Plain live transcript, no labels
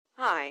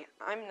Hi,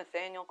 I'm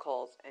Nathaniel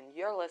Coles, and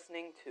you're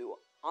listening to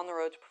On the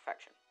Road to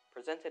Perfection,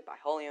 presented by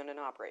Wholly Owned and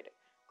Operated,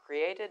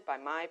 created by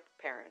my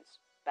parents,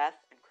 Beth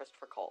and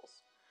Christopher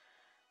Coles,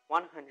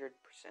 100%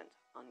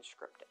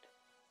 unscripted.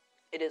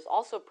 It is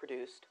also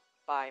produced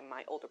by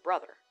my older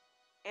brother,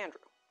 Andrew.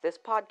 This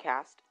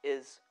podcast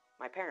is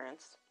my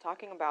parents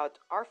talking about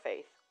our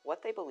faith,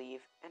 what they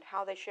believe, and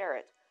how they share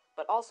it,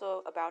 but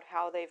also about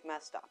how they've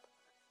messed up,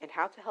 and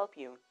how to help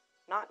you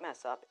not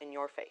mess up in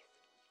your faith.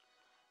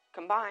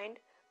 Combined,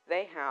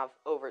 they have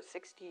over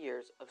 60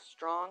 years of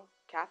strong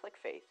Catholic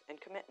faith and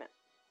commitment.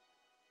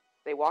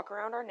 They walk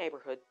around our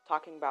neighborhood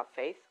talking about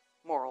faith,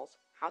 morals,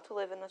 how to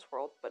live in this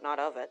world but not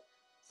of it,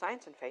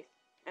 science and faith,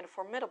 and a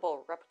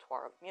formidable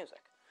repertoire of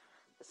music.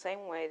 The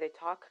same way they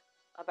talk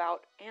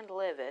about and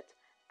live it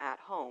at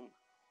home,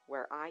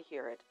 where I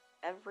hear it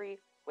every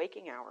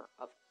waking hour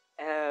of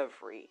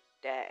every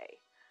day.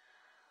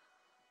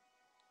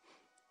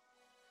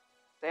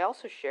 They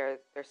also share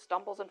their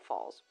stumbles and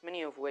falls,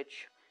 many of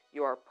which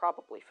you are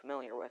probably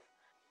familiar with.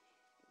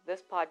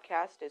 This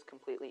podcast is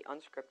completely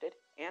unscripted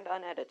and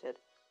unedited,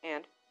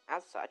 and,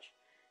 as such,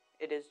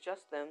 it is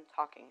just them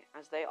talking,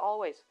 as they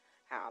always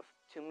have,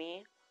 to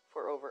me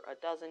for over a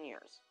dozen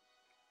years.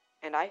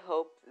 And I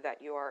hope that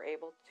you are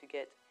able to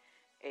get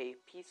a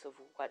piece of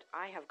what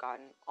I have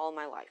gotten all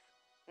my life.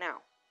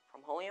 Now,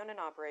 from Wholly Owned and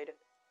Operated,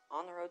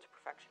 On the Road to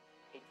Perfection,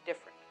 a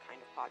different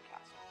kind of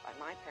podcast by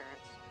my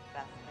parents,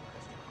 Beth and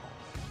Christopher Coles.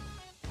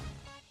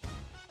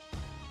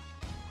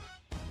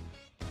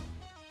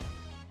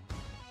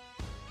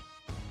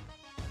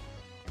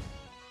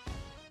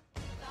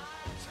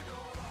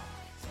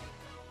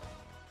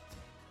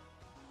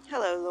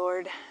 Hello,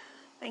 Lord.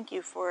 Thank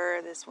you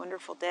for this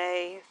wonderful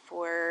day,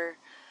 for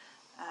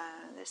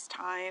this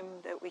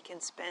time that we can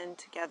spend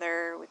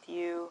together with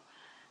you,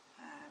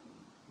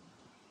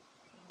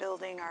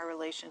 building our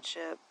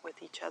relationship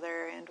with each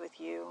other and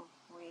with you.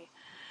 We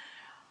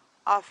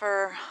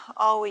offer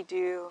all we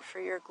do for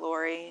your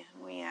glory.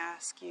 We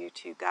ask you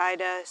to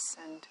guide us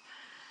and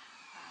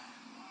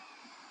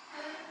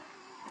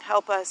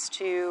help us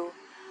to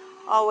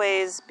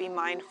always be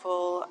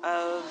mindful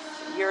of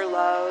your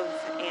love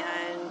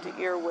and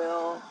your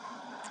will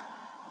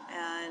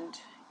and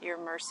your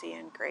mercy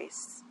and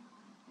grace.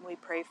 We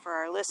pray for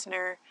our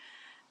listener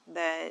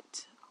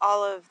that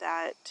all of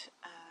that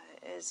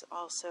is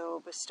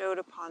also bestowed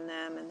upon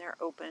them, and they're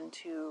open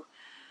to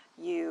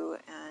you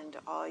and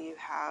all you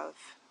have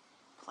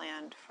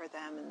planned for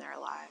them in their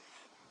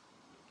life.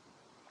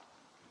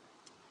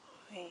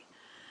 We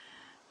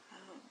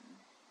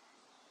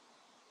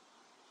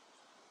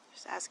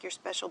just ask your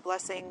special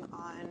blessing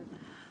on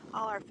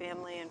all our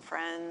family and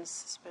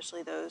friends,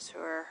 especially those who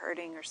are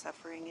hurting or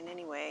suffering in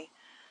any way,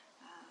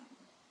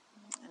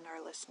 and our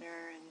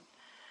listener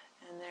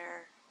and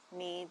their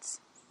needs.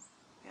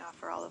 We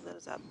offer all of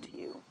those up to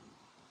you.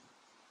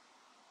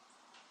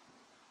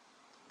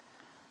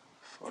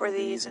 For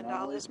these and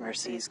all his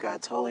mercies,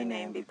 God's holy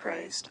name be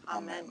praised.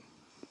 Amen.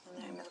 In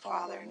the name of the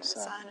Father, and of the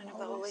Son, and of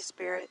the Holy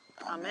Spirit.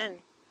 Amen.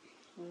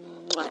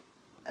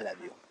 I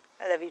love you.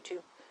 I love you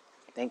too.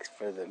 Thanks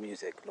for the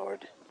music,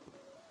 Lord.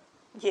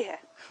 Yeah.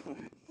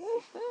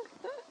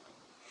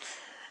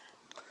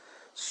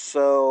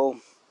 So,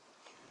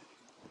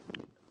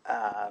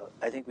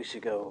 I think we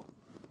should go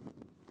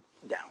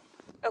down.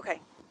 Okay.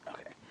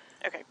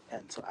 Okay.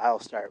 And so I'll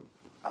start.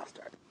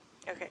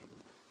 Okay.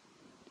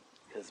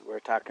 Because we're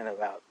talking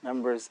about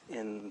numbers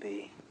in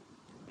the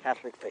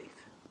Catholic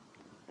faith.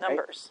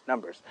 Numbers. Right?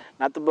 Numbers.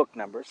 Not the book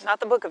Numbers. Not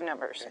the book of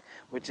Numbers. Okay.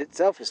 Which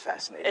itself is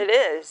fascinating. It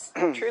is.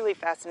 Truly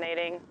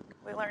fascinating.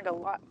 We learned a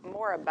lot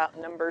more about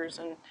numbers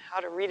and how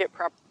to read it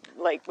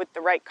with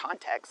the right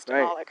context and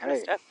all that kind of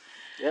stuff.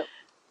 Yep.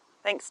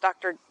 Thanks,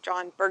 Dr.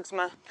 John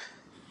Bergsma.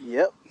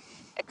 Yep.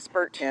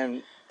 Expert.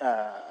 And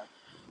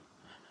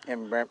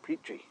Brent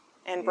Petrie.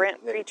 And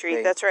Brent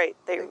Petrie, that's right.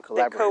 They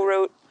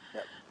co-wrote,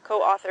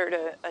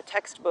 co-authored a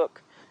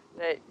textbook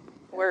that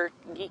we're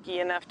geeky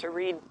enough to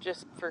read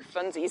just for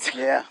funsies.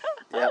 Yeah.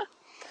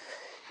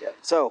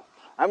 So,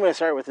 I'm going to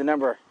start with the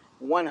number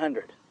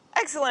 100.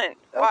 Excellent.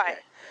 Okay. Why?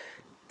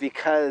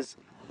 Because,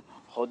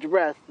 hold your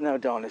breath. No,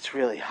 don't. It's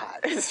really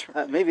hot.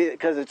 Maybe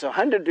because it's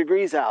 100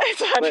 degrees out. It's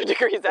 100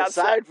 degrees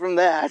outside. Aside from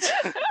that,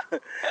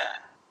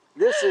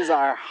 this is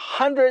our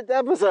 100th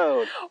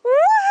episode.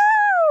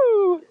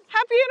 Woo!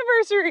 Happy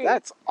anniversary.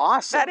 That's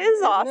awesome. That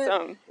is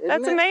awesome. Isn't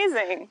That's it?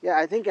 Amazing. Yeah,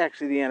 I think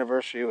actually the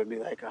anniversary would be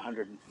like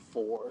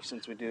 104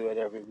 since we do it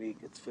every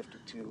week. It's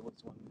 52.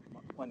 What's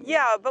one year?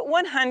 Yeah, but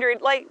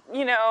 100,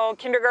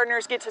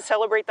 kindergartners get to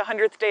celebrate the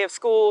 100th day of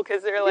school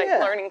because they're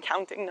learning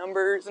counting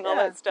numbers and all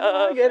that stuff.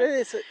 No, I get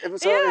it.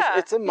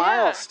 It's a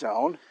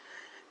milestone.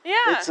 Yeah.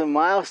 It's a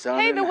milestone.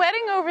 Hey, the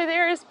wedding over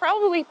there is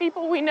probably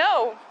people we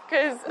know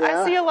because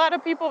I see a lot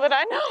of people that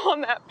I know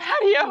on that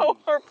patio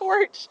or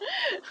porch.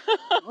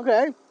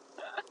 Okay.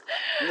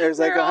 There's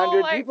like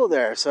 100 people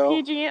there, so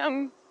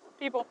PGM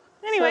people.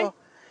 Anyway.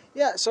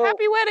 So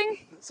happy wedding.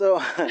 So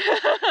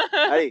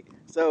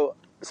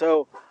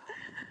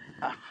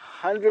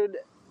 100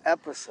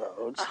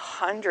 episodes.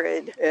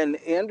 100. And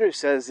Andrew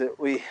says that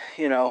we,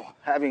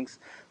 having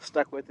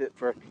stuck with it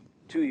for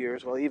 2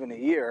 years, well, even a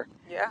year,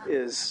 Yeah.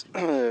 is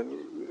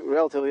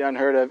relatively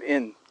unheard of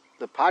in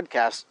the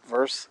podcast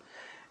verse,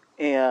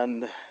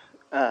 and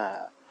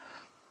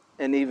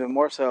even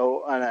more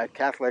so on a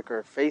Catholic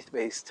or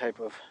faith-based type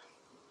of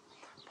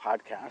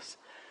podcast.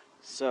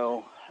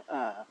 So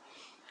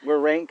we're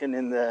ranking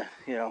in the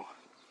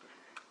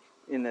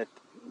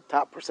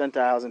top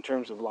percentiles in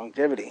terms of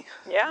longevity.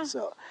 Yeah.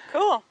 So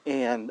Cool.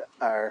 and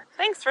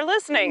Thanks for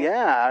listening.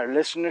 our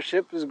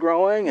listenership is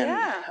growing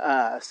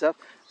and stuff.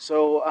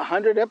 So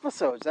 100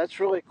 episodes. That's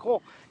really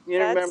cool.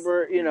 That's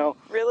remember,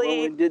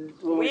 really when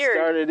we weird.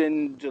 started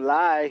in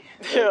July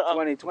of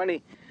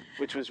 2020,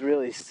 which was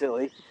really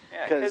silly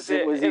because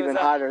it was even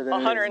hotter than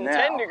 110 it is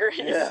now. degrees.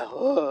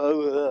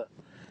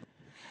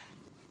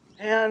 Yeah.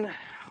 And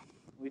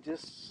we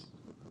just.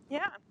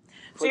 Yeah.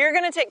 So you're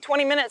going to take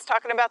 20 minutes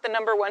talking about the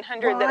number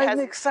 100 that I'm has.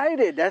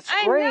 excited. That's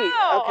I great.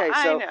 know, Okay,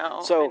 I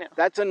so know.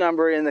 that's a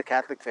number in the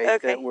Catholic faith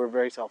Okay. that we're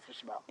very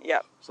selfish about.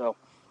 Yep. So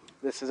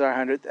this is our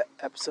 100th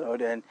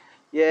episode, and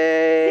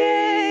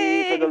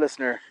yay for the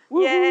listener.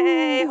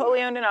 Yay! Woohoo.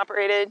 Wholly owned and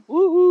operated.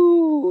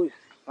 Woohoo!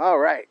 All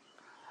right.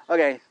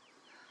 Okay.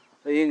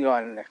 So you can go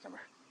on to the next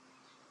number.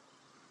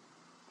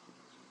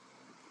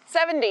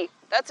 70.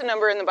 That's a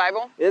number in the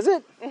Bible. Is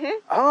it? Mm-hmm.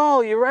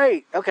 Oh, you're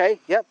right. Okay.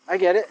 Yep, I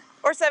get it.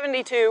 Or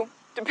 72.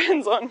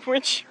 Depends on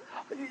which.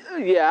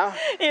 Yeah.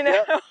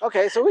 Yep.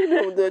 Okay, so we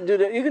can do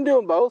that. You can do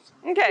them both.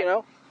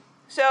 Okay.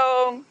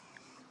 So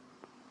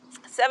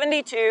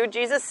 72.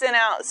 Jesus sent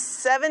out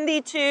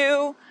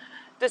 72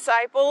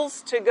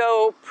 disciples to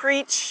go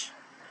preach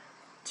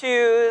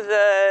to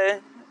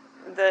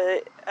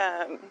the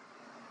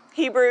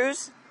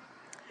Hebrews.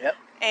 Yep.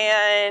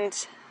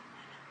 And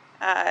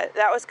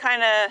that was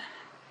kind of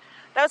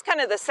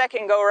the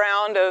second go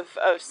round of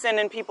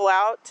sending people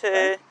out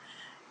to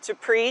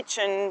preach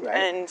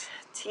and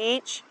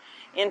teach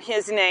in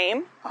His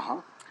name.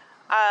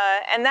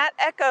 And that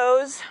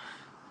echoes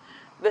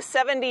the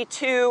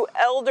 72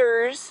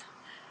 elders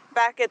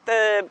back at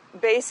the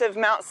base of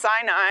Mount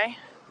Sinai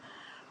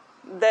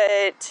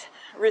that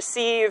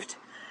received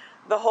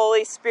the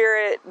Holy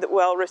Spirit,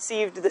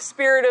 received the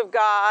Spirit of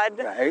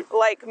God,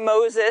 like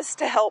Moses,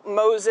 to help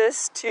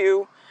Moses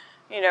to,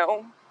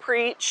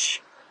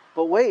 preach.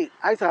 But wait,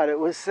 I thought it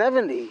was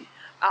 70.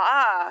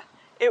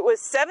 It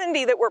was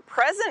 70 that were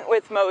present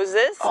with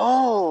Moses.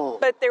 Oh.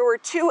 But there were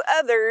 2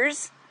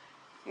 others,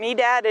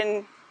 Medad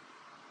and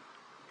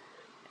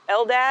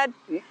Eldad.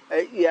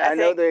 Yeah, I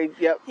know they.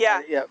 Yep.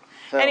 Yeah. Yep.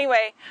 So,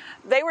 Anyway,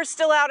 they were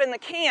still out in the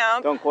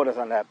camp. don't quote us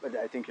on that, but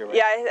I think you're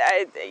right.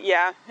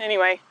 Yeah.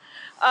 Anyway,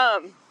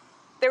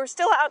 they were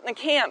still out in the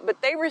camp,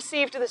 but they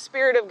received the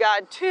Spirit of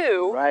God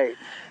too. Right.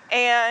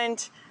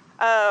 And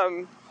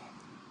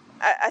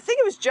I think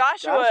it was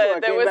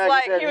Joshua that was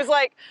like, he was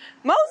like,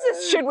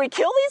 Moses, should we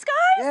kill these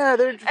guys? Yeah,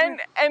 they're.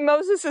 And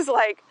Moses is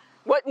like,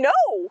 what? No.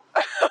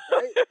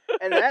 Right?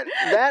 And that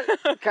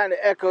kind of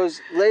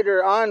echoes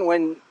later on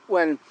when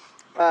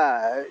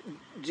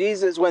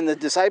Jesus, when the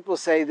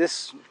disciples say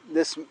this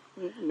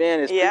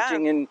man is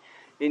preaching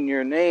in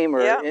your name,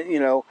 or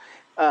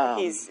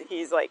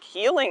he's like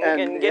healing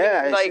and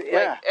getting like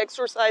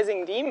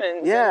exorcising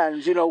demons. Yeah,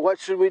 and what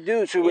should we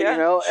do? Should we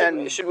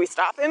should we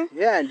stop him?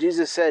 Yeah, and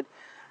Jesus said,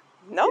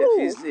 no.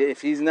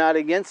 If he's not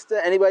against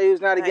anybody who's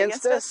not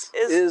against us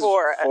is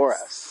for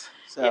us.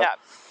 So, yeah.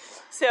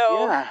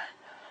 So yeah.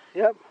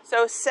 Yep.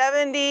 So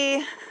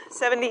 70,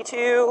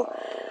 72,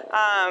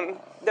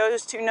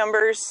 those 2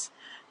 numbers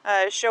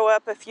show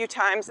up a few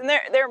times, and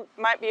there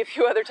might be a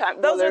few other times.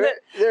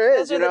 There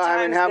is.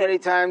 How many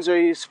times are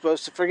you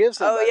supposed to forgive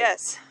somebody? Oh,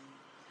 yes.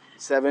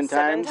 7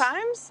 times? 7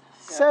 times?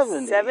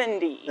 70.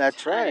 70.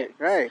 That's right.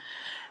 Right.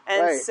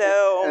 And right.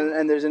 so,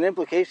 and there's an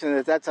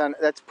implication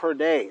that's per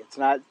day. It's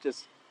not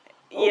just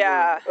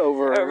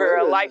over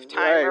a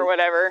lifetime or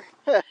whatever.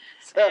 So,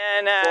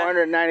 and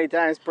 490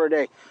 times per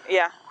day.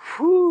 Yeah.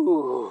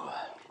 Whew.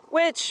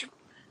 Which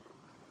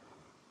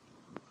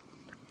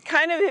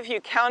kind of, if you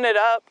counted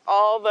up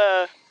all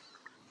the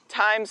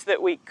times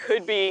that we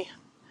could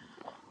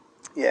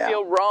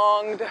feel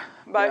wronged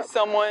by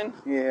someone.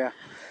 Yeah.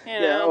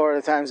 Or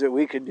the times that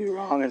we could do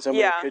wrong and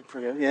somebody could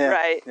forgive. Yeah.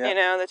 Right.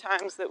 Yeah. The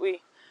times that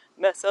we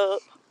mess up.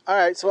 All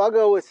right, so I'll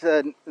go with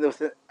I'm going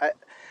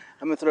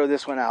to throw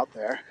this one out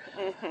there.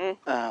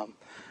 Mm-hmm.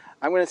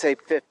 I'm going to say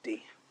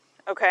 50.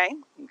 Okay.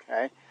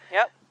 Okay.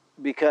 Yep.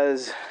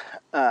 Because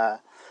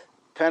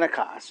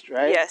Pentecost,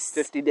 right? Yes.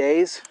 50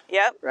 days.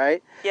 Yep.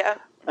 Right?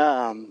 Yep.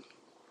 And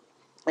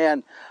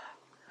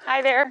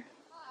hi there.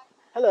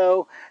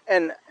 Hello.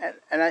 And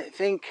I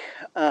think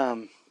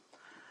I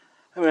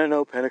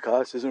know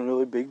Pentecost isn't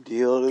really a big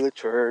deal to the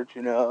church,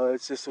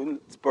 it's just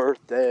it's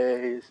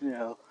birthdays,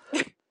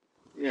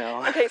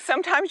 Okay,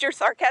 sometimes your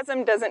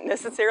sarcasm doesn't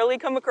necessarily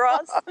come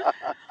across.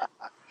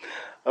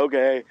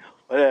 Okay,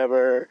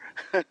 whatever.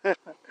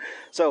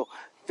 So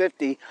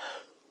 50.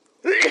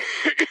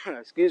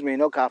 Excuse me,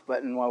 no cough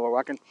button while we're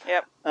walking.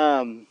 Yep.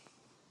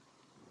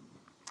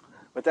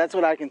 But that's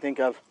what I can think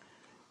of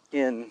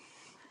in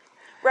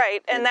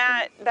Right, and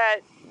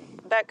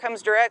that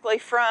comes directly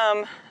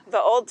from the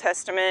Old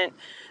Testament.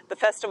 The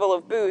Festival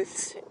of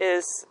Booths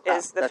is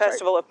the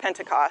Festival of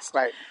Pentecost.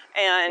 Right.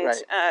 And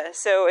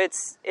so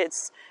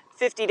it's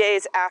 50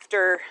 days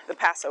after the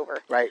Passover.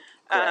 Right.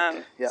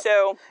 Yep.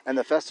 So, and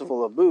the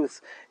Festival of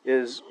Booths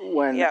is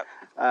when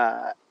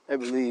I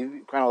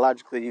believe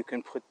chronologically you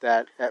can put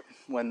that at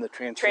when the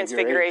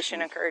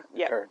Transfiguration occurred.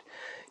 Yep,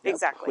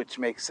 exactly. Which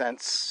makes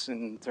sense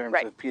in terms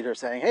of Peter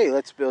saying, "Hey,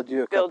 let's build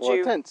you a couple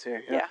of tents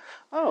here." You know?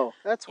 Oh,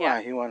 that's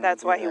why he wanted.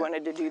 That's to do why that. he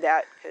wanted to do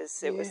that,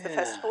 because it was the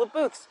Festival of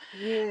Booths.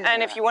 Yeah.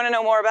 And if you want to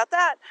know more about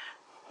that,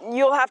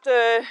 you'll have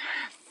to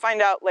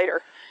find out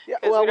later. Yeah,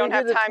 well, we don't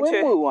have time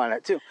to. Woo on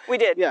it too. We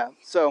did. Yeah,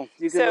 so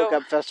you can look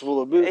up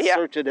Festival of Booths,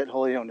 search it at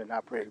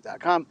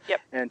wholly-owned-and-operated.com.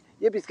 Yep. And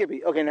yippee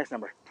skippy. Okay, next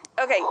number.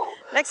 Okay,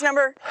 next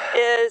number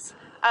is.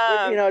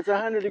 It's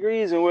 100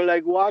 degrees and we're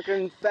like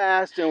walking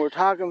fast and we're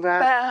talking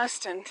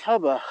fast. And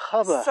hubba.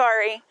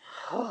 Sorry,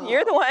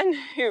 you're the one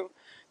who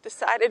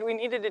decided we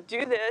needed to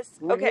do this.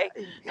 Okay,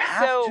 you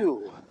have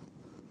to.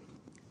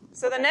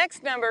 So the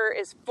next number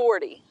is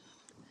 40.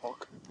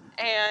 Okay.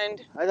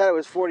 And I thought it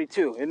was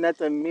 42. Isn't that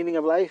the meaning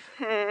of life?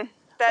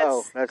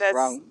 That's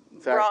wrong.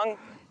 Sorry.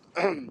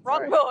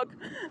 Wrong book.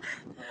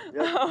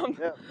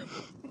 Yep.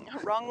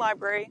 Wrong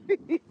library.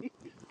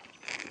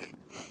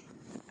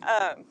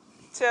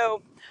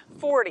 So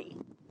 40.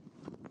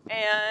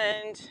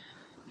 And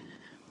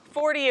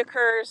 40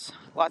 occurs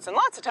lots and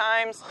lots of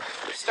times,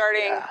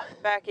 starting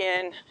back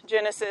in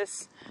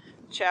Genesis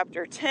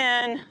chapter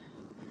 10,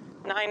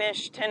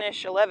 9-ish,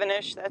 10-ish,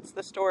 11-ish. That's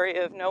the story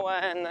of Noah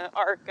and the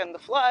ark and the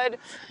flood.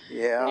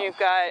 Yeah. And you've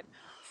got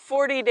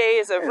 40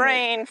 days of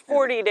rain,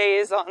 40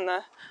 days on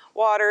the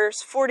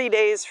waters, 40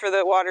 days for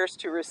the waters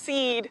to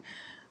recede.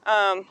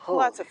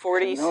 Lots of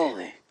 40s.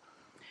 Cannoli.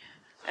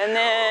 And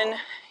then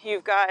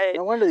you've got...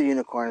 No wonder the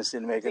unicorns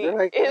didn't make it. They're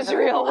like,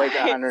 Israelites. Wait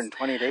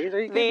 120 days?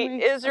 Are you kidding me?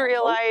 The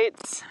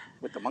Israelites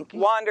with the monkeys?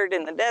 Wandered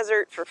in the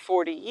desert for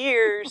 40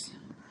 years.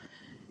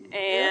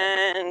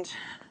 And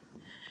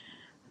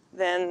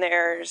then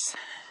there's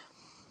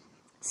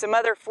some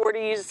other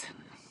 40s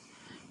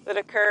that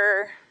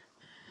occur.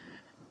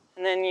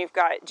 And then you've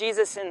got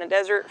Jesus in the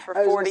desert for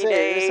 40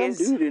 days. There's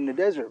some dude in the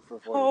desert for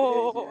 40 days.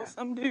 Oh,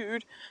 some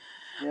dude.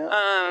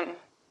 Yeah.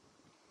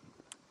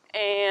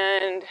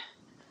 And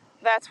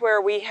that's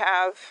where we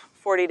have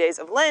 40 days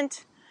of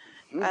Lent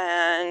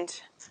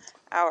and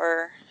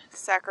our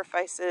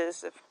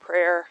sacrifices of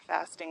prayer,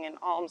 fasting, and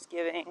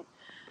almsgiving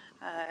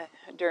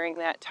during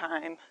that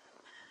time.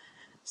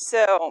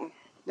 So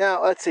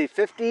now let's see,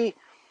 50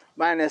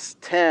 minus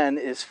 10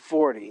 is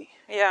 40.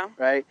 Yeah.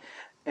 Right?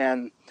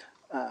 And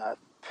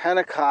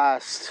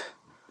Pentecost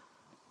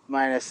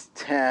minus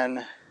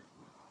 10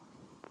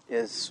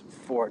 is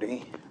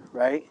 40,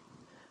 right?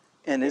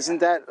 And isn't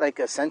that like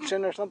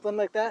Ascension or something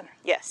like that?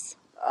 Yes.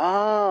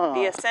 Oh.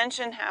 The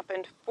Ascension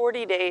happened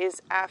 40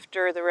 days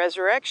after the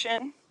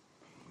resurrection.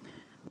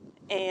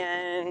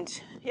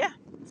 And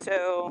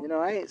so...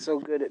 I ain't so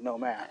good at no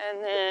math.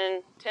 And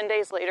then 10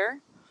 days later,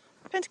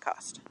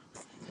 Pentecost.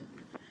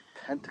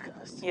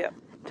 Pentecost. Yep.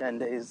 10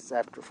 days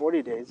after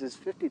 40 days is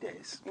 50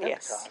 days.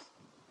 Pentecost.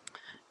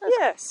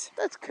 Yes.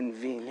 That's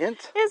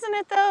convenient. Isn't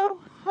it, though?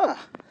 Huh.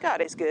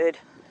 God is good.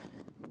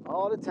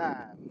 All the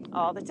time.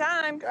 All the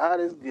time. God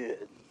is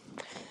good.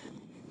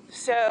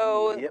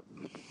 So,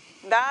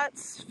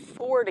 that's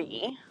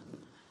 40.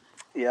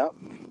 Yep.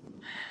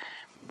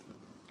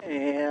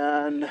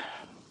 And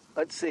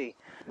let's see.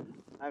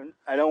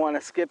 I don't want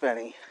to skip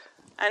any.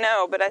 I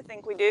know, but I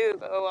think we do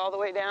go all the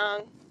way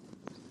down.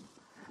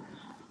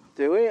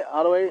 Do we?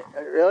 All the way?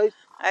 Really?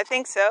 I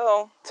think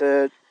so.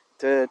 To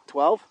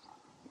 12?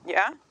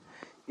 Yeah.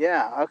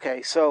 Yeah,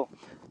 okay. So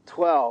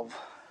 12.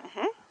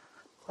 Mm-hmm.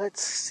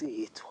 Let's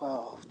see.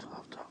 12.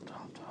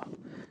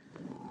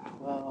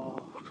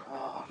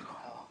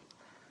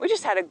 We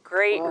just had a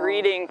great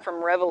reading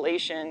from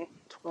Revelation.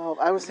 12.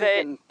 I was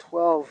thinking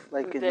 12,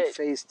 like in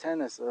phase 10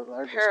 is the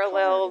largest.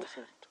 Paralleled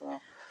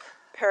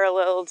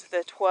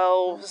the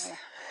 12s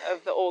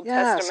of the Old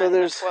Testament so and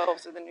the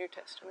 12s of the New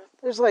Testament.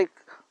 There's like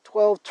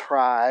 12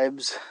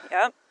 tribes.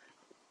 Yep.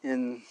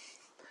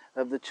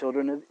 Of the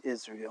children of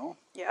Israel.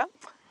 Yep.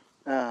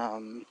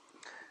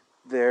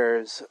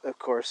 There's, of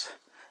course,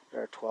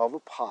 there are 12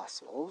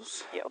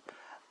 apostles. Yep.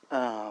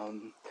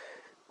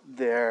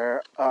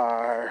 There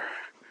are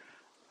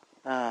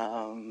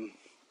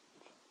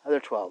other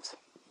 12s.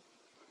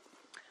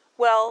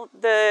 Well,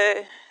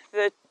 the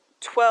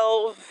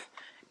 12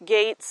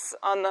 gates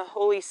on the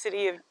holy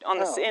city of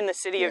in the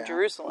city of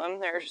Jerusalem.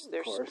 There's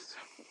of course.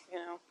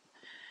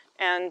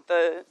 And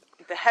the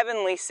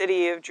heavenly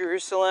city of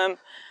Jerusalem.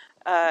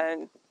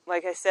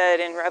 Like I said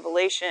in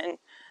Revelation,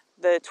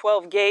 the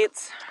 12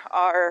 gates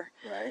are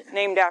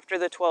named after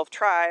the 12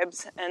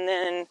 tribes, and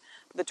then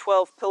the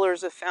 12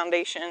 pillars of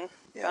foundational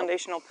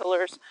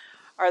pillars,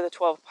 are the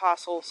 12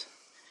 apostles.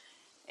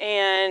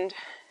 And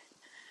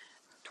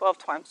 12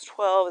 times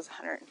 12 is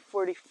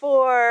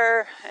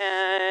 144,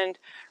 and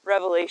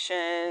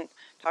Revelation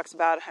talks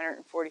about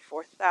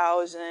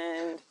 144,000.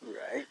 Right.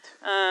 Right.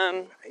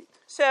 Right.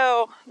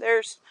 So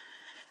there's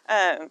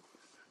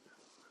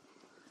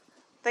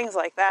things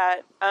like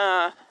that.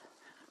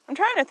 I'm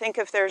trying to think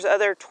if there's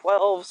other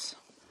 12s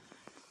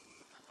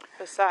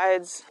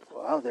besides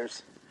Well,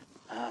 there's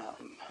the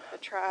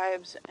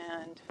tribes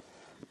and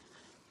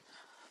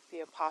the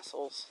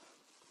apostles.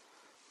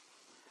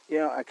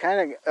 I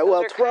kind of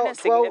Those are 12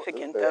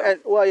 significant, though.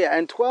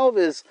 And 12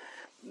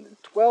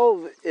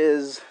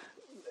 is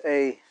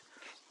a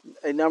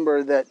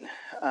number that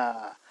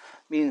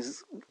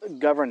means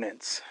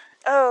governance.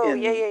 Oh,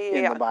 in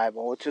yeah. the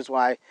Bible, which is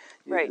why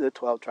the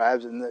 12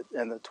 tribes and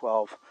the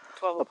 12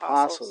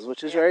 apostles,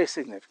 which is very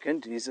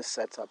significant. Jesus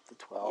sets up the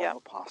 12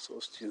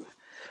 apostles to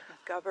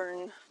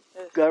govern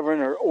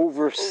or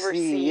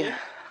oversee.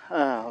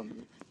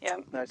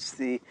 That's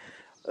the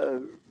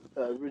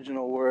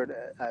original word,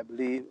 I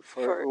believe,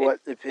 for what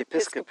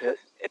episcopos.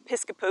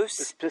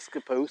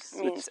 Episcopos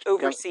means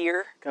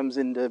overseer. Comes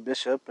into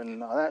bishop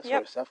and all that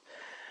sort of stuff.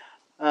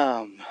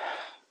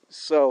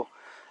 So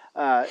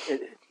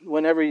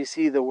whenever you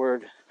see the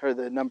word or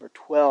the number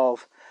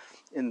 12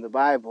 in the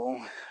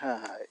Bible,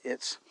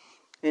 it's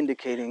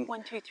indicating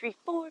 1, 2, 3,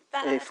 4,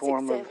 5, 6,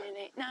 7,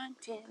 8, 9,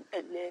 10,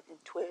 11,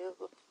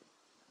 12.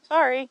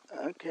 Sorry.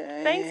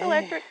 Okay. Thanks,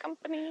 electric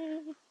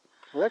company.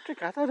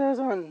 Electric? I thought it was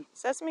on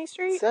Sesame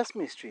Street.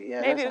 Sesame Street, yeah.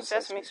 Maybe it was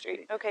Sesame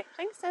Street. Okay,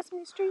 thanks,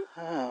 Sesame Street.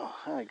 Oh,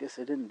 I guess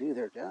they didn't do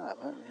their job.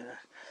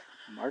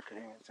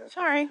 Marketing.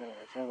 Sorry.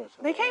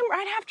 They came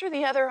right after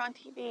the other on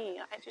TV.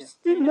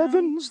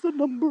 11's the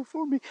number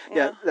for me.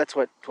 Yeah, that's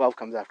what 12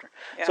 comes after.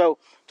 Yeah. So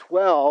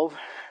 12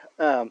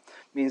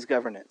 means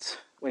governance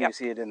when you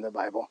see it in the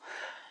Bible.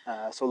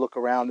 So look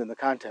around in the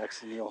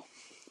context and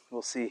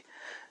we'll see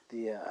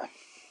the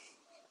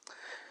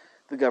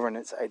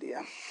governance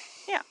idea.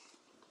 Yeah.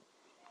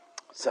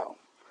 So,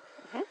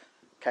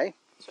 okay.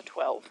 So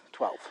 12.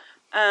 12.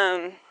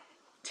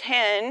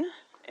 10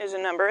 is a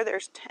number.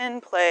 There's 10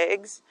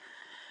 plagues.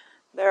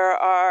 There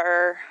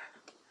are,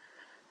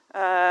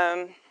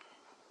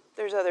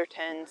 there's other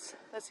 10s.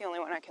 That's the only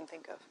one I can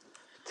think of.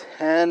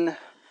 10,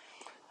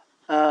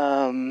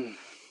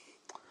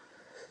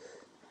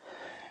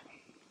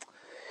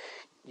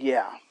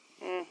 yeah.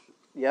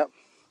 Yep.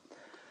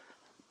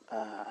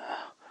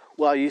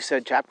 Well, you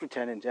said chapter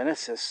 10 in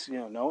Genesis,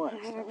 Noah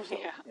and stuff. So,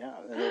 yeah.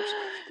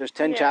 There's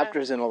 10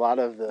 chapters in a lot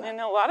of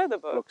the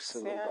books.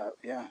 Of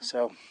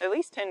so at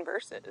least 10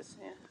 verses.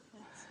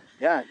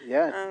 Yeah.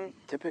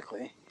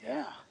 Typically,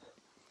 yeah.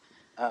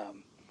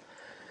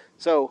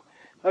 So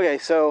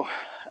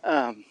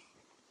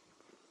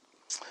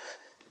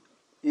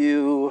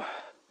you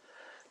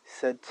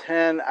said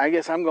 10. I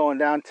guess I'm going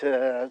down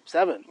to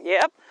 7.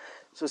 Yep.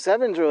 So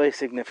 7's really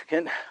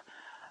significant.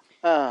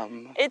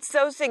 It's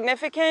so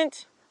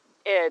significant.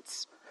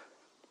 It's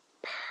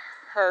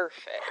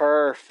perfect.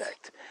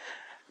 Perfect.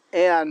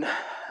 And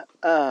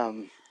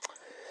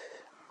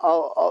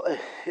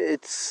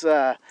it's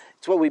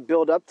what we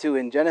build up to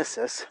in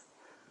Genesis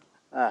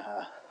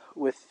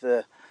with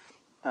the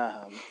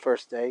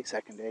first day,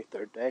 second day,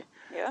 third day.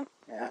 Yeah.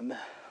 And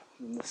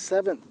the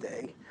seventh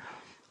day.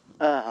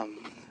 The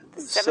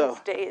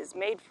seventh day is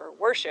made for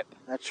worship.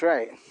 That's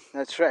right.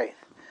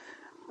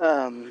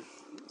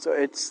 So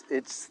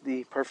it's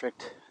the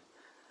perfect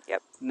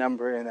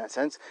number in that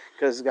sense,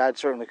 because God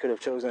certainly could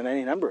have chosen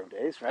any number of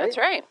days, right? That's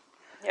right.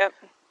 Yep.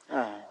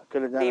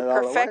 Could have done it all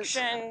at once.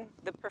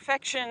 The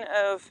perfection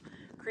of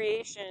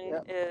creation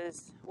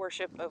is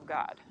worship of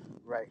God.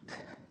 Right.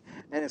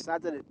 And it's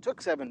not that it took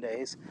 7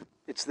 days,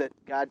 it's that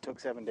God took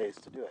 7 days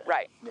to do it.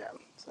 Right. Yeah.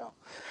 So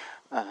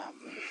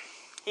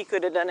he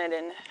could have done it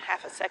in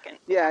half a second.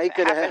 Yeah, he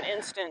could have. Half an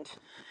instant.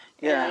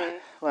 Yeah.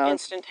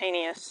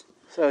 Instantaneous.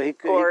 So he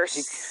could. Or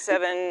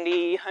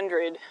 70,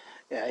 100.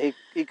 Yeah,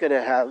 he could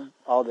have had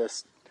all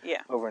this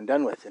over and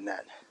done with in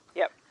that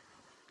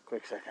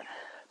quick second.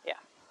 Yeah.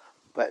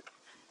 But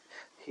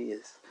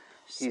he's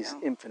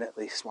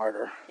infinitely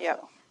smarter. Yeah.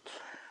 So.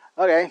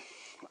 Okay.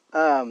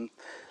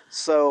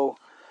 So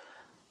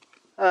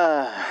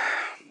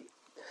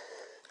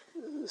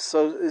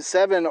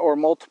 7 or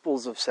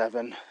multiples of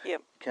 7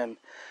 can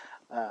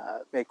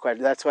make quite.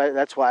 That's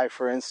why,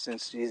 for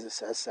instance, Jesus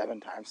says 7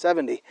 times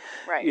 70.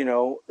 Right.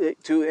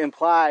 To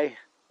imply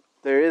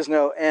there is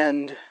no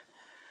end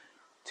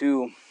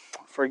to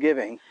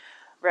forgiving.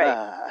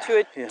 Right.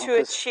 To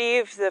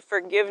achieve the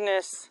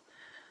forgiveness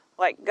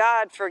like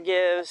God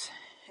forgives,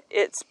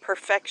 it's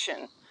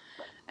perfection.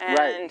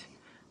 And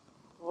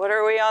what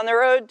are we on the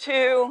road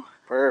to?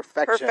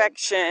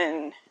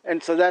 Perfection.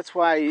 And so that's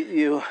why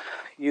you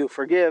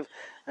forgive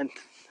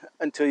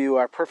until you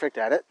are perfect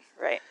at it.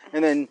 Right.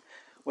 And then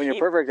when you're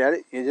perfect at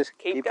it, you just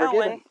keep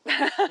going.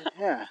 Forgiving.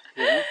 Yeah.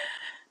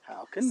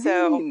 How convenient.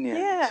 So,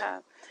 yeah.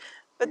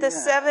 But the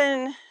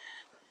 7,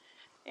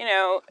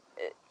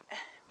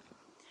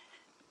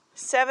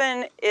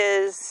 7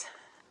 is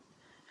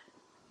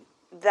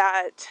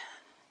that,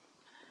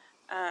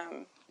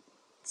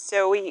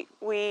 so we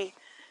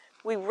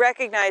we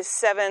recognize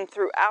 7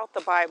 throughout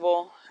the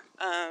Bible,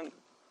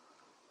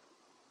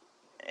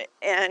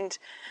 and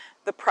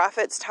the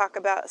prophets talk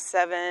about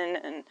 7,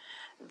 and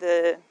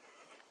the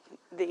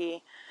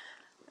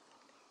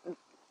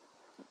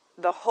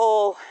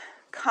whole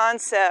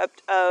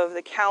concept of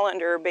the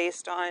calendar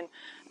based on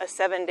a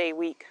 7-day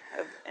week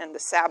and the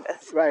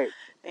Sabbath. Right.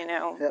 You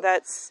know, Yep.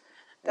 that's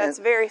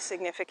very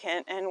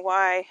significant, and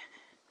why,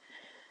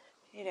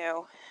 you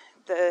know,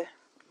 the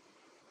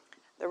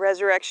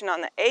resurrection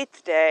on the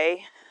 8th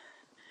day,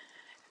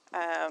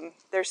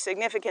 there's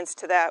significance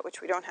to that,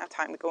 which we don't have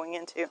time going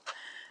into.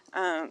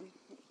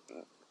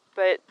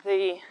 But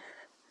the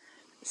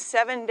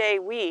 7-day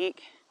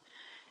week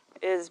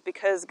is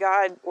because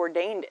God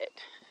ordained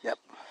it. Yep.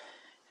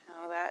 You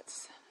know,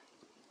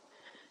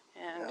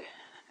 and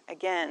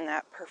again,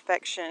 that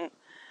perfection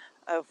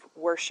of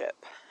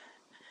worship.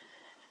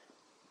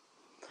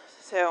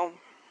 So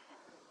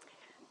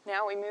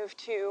now we move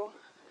to...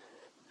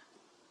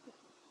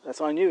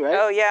 That's on you, right?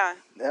 Oh, yeah.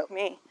 Yep.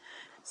 Me.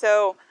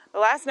 So the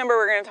last number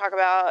we're going to talk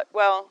about,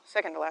 well,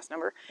 second to last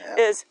number,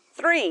 is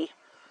 3.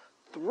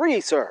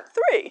 3, sir.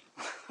 3.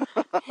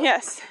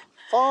 Yes.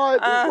 5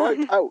 is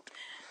right out.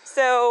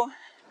 So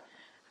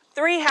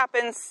 3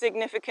 happens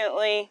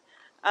significantly.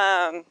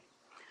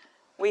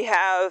 We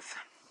have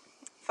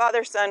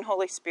Father, Son,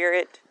 Holy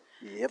Spirit,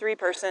 Yep. 3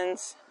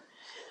 persons.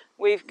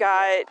 We've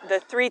got the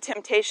 3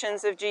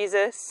 temptations of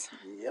Jesus.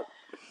 Yep.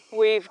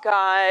 We've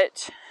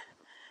got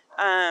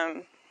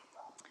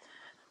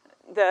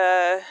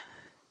the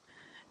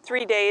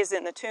 3 days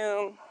in the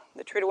tomb,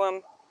 the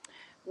Triduum.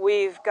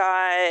 We've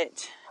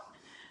got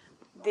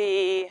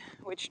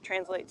which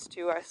translates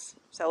to us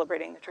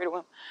celebrating the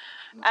Triduum.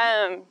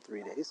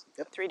 3 days.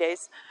 Yep. 3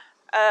 days.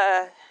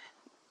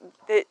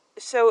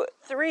 So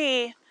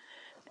 3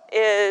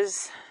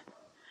 is,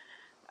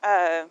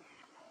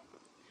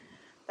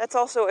 that's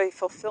also a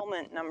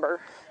fulfillment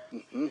number.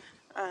 Mm-hmm.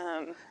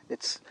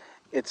 It's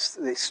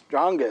the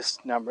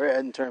strongest number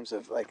in terms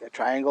of like a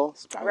triangle,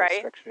 strongest Right.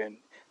 structure, and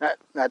not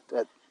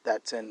that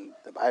that's in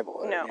the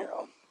Bible. No. You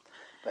know,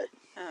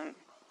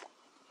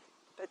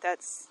 but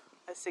that's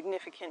a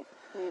significant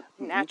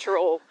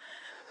natural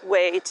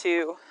way to,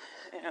 you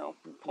know,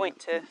 point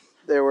to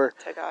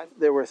God.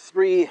 There were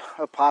 3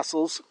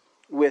 apostles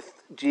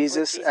with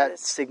Jesus at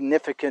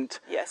significant.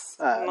 Yes.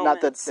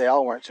 Not that they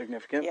all weren't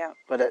significant. Yeah.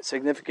 But at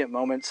significant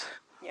moments.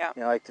 Yeah.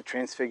 You know, like the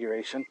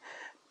Transfiguration,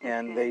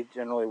 and they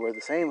generally were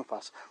the same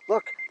apostles.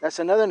 Look, that's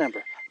another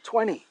number.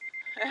 20.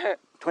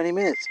 20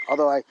 minutes.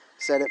 Although I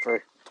said it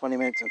for 20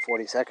 minutes and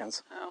 40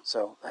 seconds. Oh.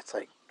 So that's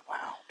like,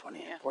 wow, 20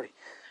 Yeah. and 40.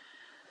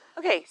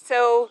 Okay,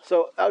 so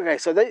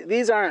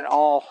These aren't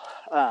all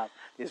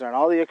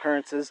the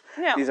occurrences.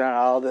 No. These aren't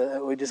all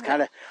we just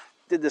kind of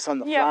did this on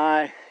the Yep.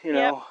 fly, you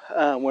know.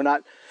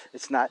 Yep.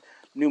 It's not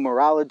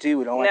numerology.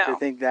 We don't want you to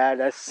think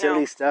that's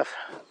silly stuff.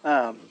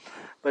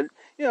 But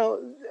you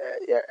know,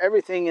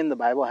 everything in the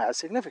Bible has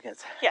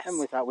significance. Yes. And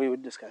we thought we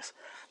would discuss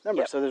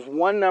numbers. Yep. So there's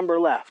one number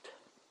left.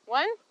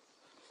 One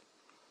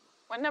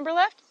number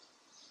left?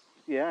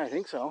 Yeah, I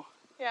think so.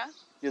 Yeah.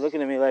 You're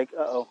looking at me like,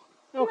 uh-oh.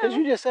 No, because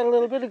you just said a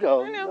little bit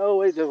ago. I know. Oh,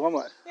 wait, there's one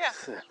more. Yeah.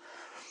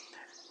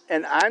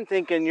 And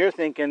you're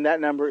thinking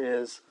that number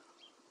is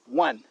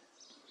 1.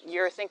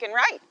 You're thinking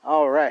right.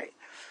 All right.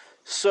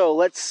 So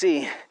let's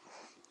see.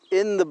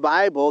 In the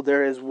Bible,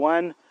 there is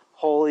one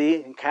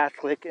holy and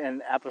Catholic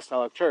and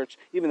apostolic church,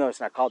 even though it's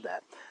not called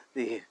that.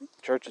 The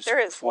church is There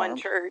is formed, one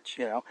church.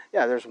 You know,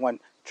 yeah, there's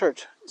one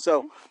church.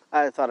 So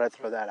I thought I'd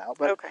throw that out.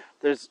 But Okay.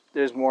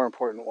 there's more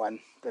important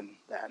one than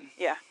that.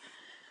 Yeah.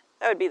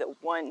 That would be the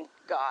one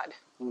God.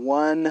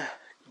 One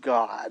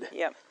God.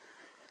 Yep.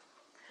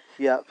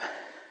 Yep.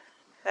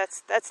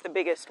 That's the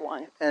biggest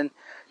one. And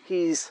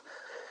he's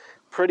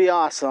pretty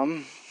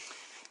awesome.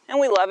 And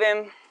we love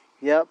him.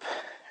 Yep.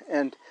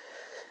 And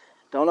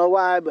don't know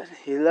why, but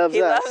he loves us.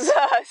 He loves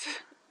us.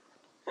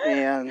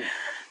 And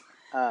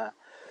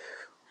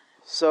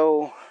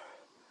so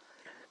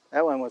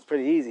that one was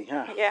pretty easy,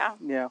 huh? Yeah.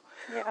 You know,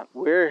 Yeah.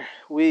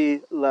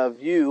 we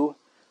love you,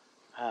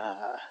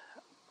 our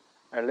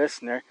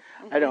listener.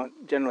 I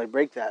don't generally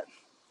break that,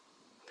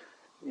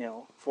 you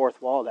know,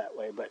 fourth wall that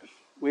way, but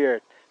we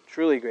are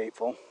truly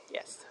grateful.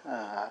 Yes. We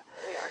are.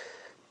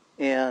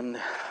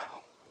 And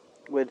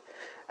would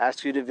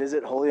ask you to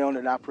visit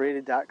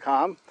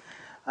holyownedandoperated.com.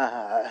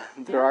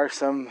 There are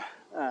some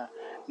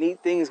neat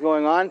things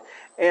going on,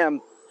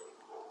 and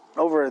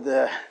over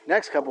the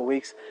next couple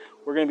weeks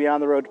we're going to be on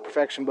the road to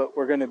perfection, but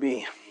we're going to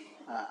be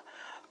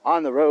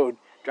on the road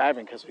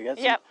driving because we got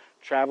some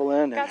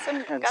traveling and got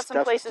some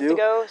stuff places to do. to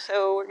go,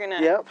 so we're going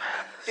to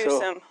do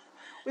some.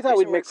 We thought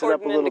we'd mix it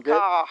up a little bit.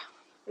 Car.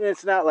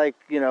 It's not like,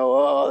 you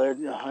know, there's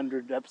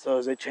 100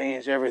 episodes that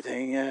changed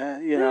everything,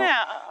 you know.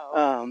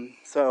 No.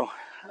 So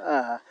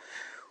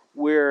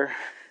we're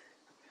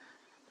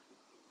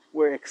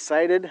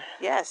excited.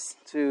 Yes.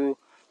 To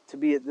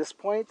be at this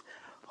point.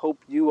 Hope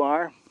you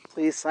are.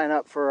 Please sign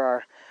up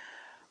for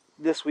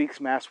this week's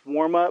Mass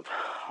warm-up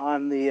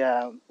on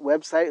the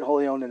website,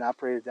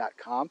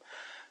 holyownedandoperated.com.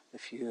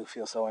 If you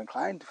feel so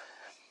inclined,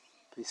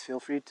 please feel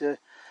free to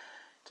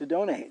to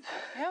donate.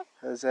 Yep.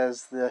 Because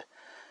as the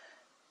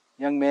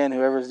young man,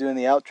 whoever's doing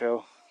the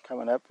outro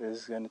coming up,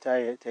 is going to tell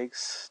you, it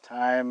takes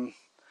time,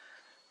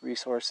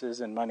 resources,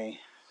 and money.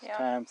 Yep.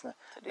 Time to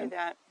do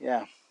that.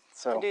 Yeah.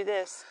 So. To do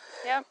this.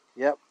 Yep.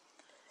 Yep.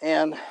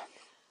 And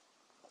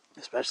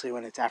especially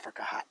when it's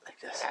Africa hot like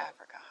this.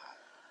 Africa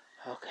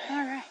hot. Okay.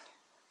 All right.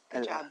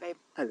 Good job, babe.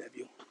 I love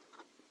you.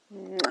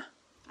 Mwah.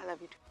 I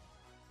love you too.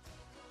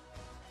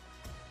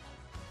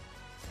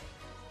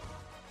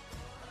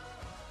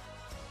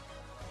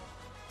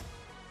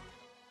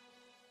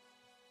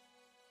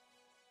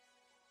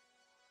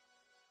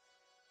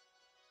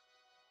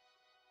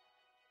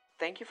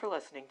 Thank you for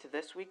listening to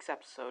this week's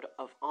episode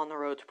of On the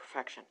Road to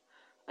Perfection,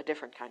 a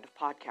different kind of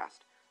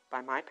podcast,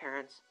 by my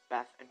parents,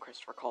 Beth and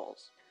Christopher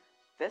Coles.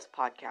 This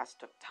podcast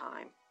took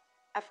time,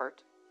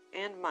 effort,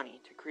 and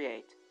money to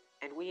create,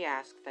 and we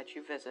ask that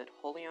you visit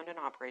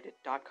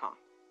holyownedandoperated.com.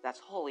 That's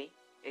holy,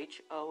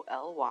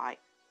 H-O-L-Y,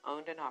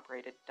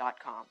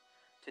 ownedandoperated.com,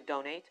 to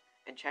donate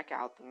and check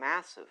out the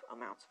massive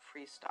amounts of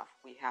free stuff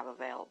we have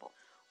available.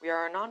 We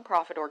are a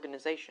nonprofit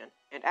organization,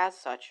 and as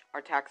such,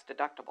 are tax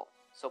deductible.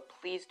 So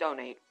please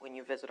donate when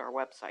you visit our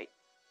website.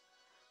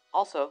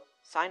 Also,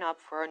 sign up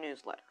for our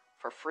newsletter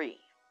for free.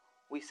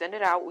 We send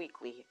it out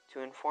weekly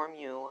to inform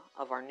you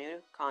of our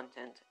new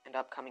content and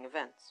upcoming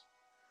events.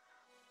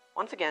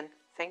 Once again,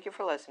 thank you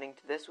for listening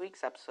to this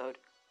week's episode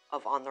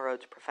of On the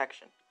Road to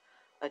Perfection,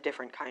 a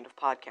different kind of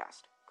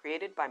podcast,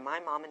 created by my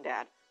mom and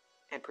dad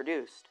and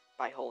produced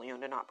by Wholly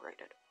Owned and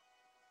Operated.